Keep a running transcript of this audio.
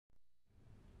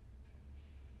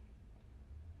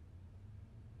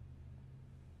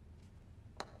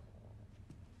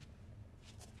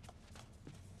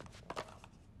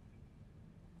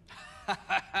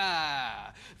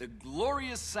The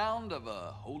glorious sound of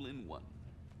a hole-in-one.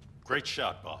 Great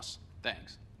shot, boss.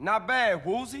 Thanks. Not bad,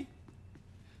 Woozie.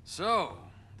 So,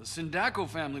 the Sindaco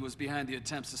family was behind the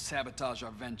attempts to sabotage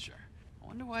our venture. I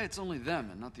wonder why it's only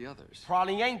them and not the others.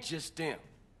 Probably ain't just them.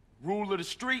 Rule of the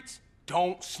streets,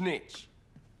 don't snitch.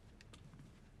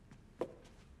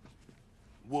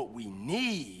 What we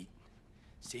need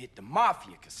is to hit the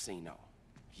Mafia casino.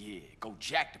 Yeah, go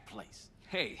jack the place.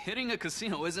 Hey, hitting a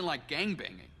casino isn't like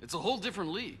gangbanging. It's a whole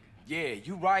different league. Yeah,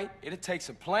 you right. It'll take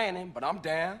some planning, but I'm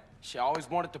down. She always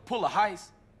wanted to pull a heist.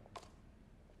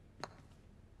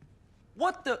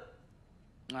 What the?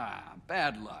 Ah,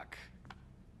 bad luck.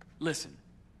 Listen,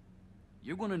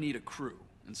 you're gonna need a crew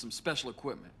and some special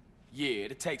equipment. Yeah,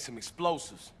 it'll take some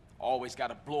explosives. Always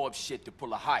gotta blow up shit to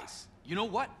pull a heist. You know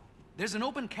what? There's an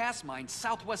open cast mine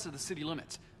southwest of the city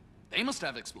limits. They must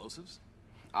have explosives.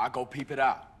 I'll go peep it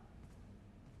out.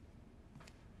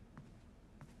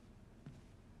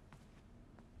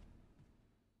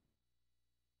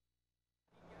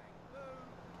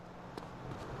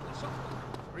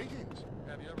 Greetings.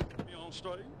 Have you ever been on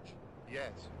stage?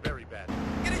 Yes, very bad.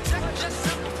 Get it check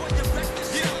yourself before you wreck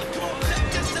yourself. Come on,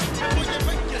 check yourself before you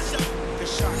wreck yourself. The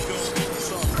shotgun.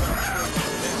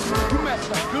 You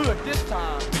messed up good this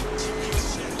time.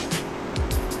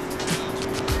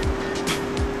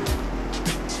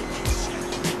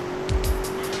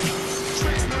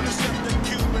 Tricks known as the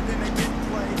cube, but then they get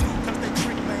played. Cause they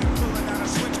trick made, pulling out a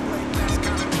switchblade. That's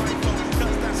kind of rifle,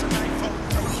 cause that's a knife.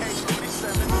 AK-47,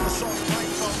 assault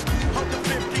rifle. Hold the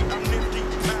 50, I'm nifty.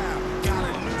 Pow, got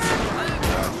a new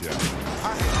Gotcha.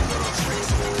 I hate the little tricks,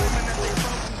 women that they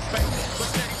broken, baby. But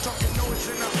steady talking noise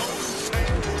in the hole,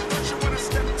 man. First you wanna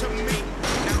step to me,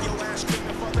 now your ass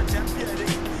screaming for the deputy.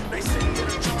 They say get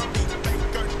a Charlie,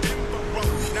 Baker, Denver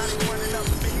Road. Now they running up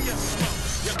in your smoke.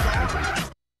 You're gone.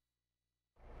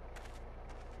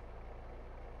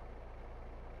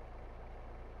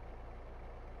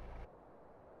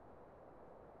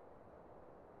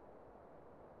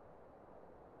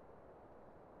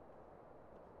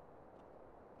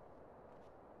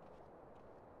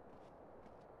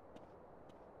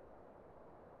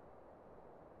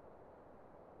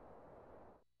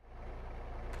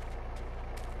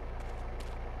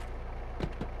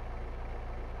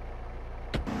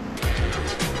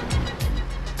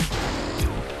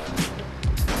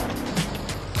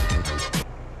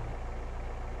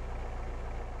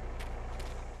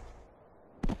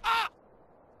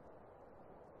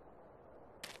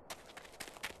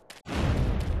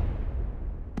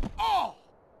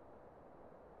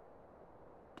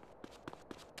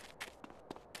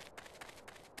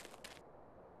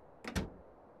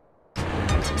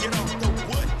 Get off the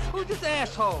wood. Who's this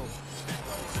asshole?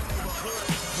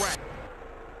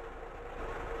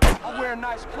 I wear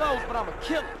nice clothes, but I'm a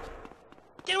killer.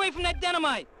 Get away from that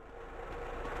dynamite!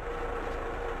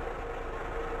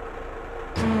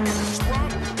 Strong,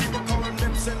 people call her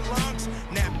lips and lungs.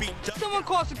 Nappy duck. Someone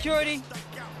call security. Stuck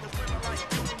out, 'cause women like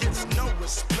you gets no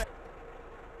respect.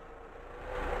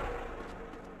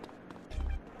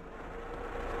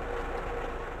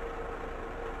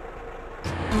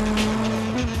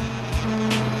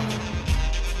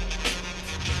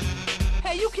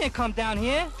 Hey, you can't come down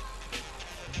here.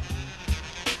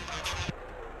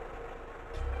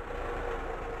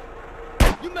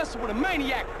 You messing with a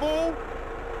maniac, fool!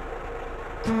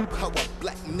 How a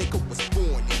black nigga was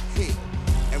born in hell.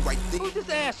 And right there, Who's this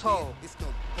asshole? it's no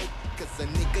hope, cause a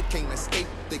nigga can't escape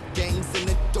the gangs and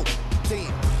the dope.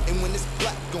 Damn, and when it's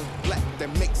black on black, that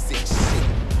makes it shit.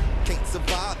 Can't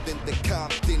survive in the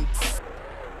Compton.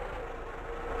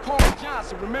 Carl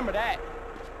Johnson, remember that.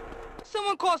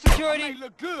 Someone call I security. may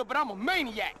look good, but I'm a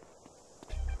maniac.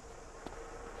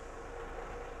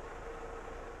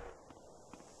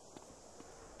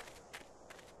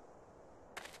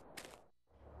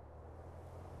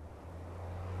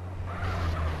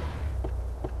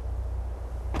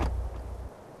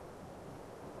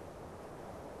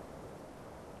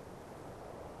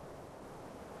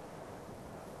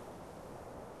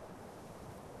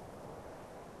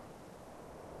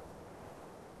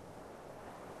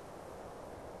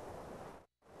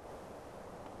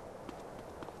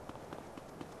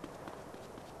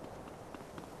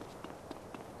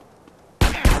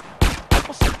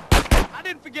 I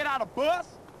didn't forget how to bus.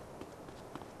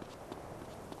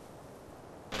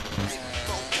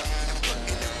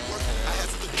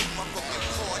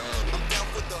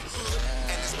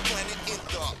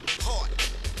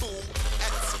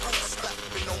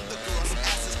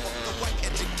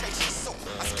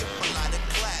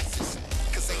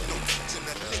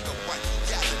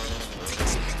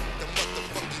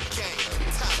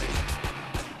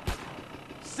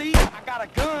 See, I got a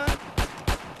gun.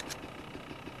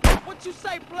 What you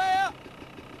say, player?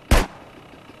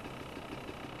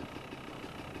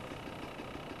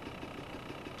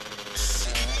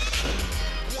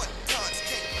 One times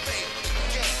can't fade the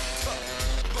game tough.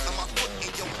 Putting my foot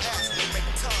in your ass to make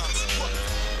times rough.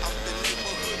 I'm the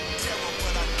neighborhood terror,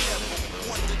 but I never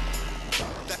wondered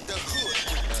that the hood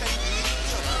would take me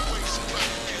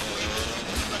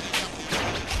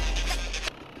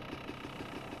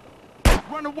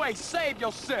under. Run away, save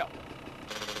yourself.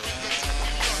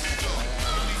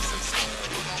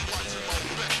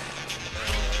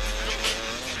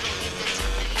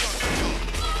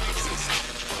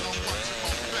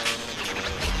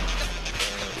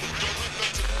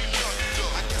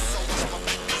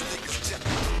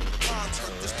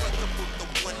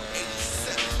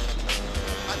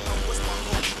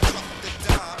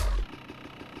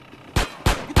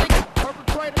 You think you're a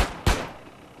perpetrator?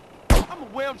 I'm a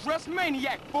well-dressed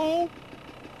maniac, fool!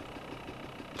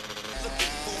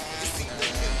 Looking for you see the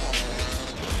him on me.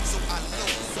 So I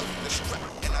load up the strap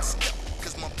and I step,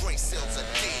 cause my brain cells are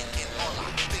dead and all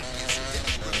I think is death,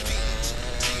 revenge.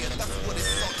 Yeah, that's what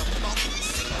it's all about.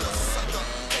 See the sucker,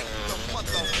 take the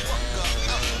motherfucker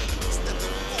out. Instead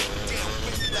of walk down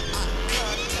with the eye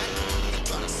contact and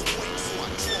try to swing, so I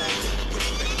draw with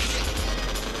the kick.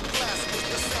 Glass was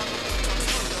the sound of the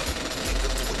thunder. Nigga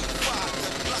 25, the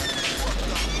black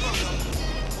brother.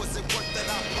 Was it worth that I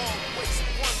always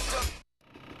wonder?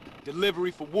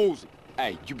 Delivery for Woozy.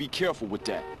 Hey, you be careful with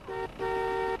that.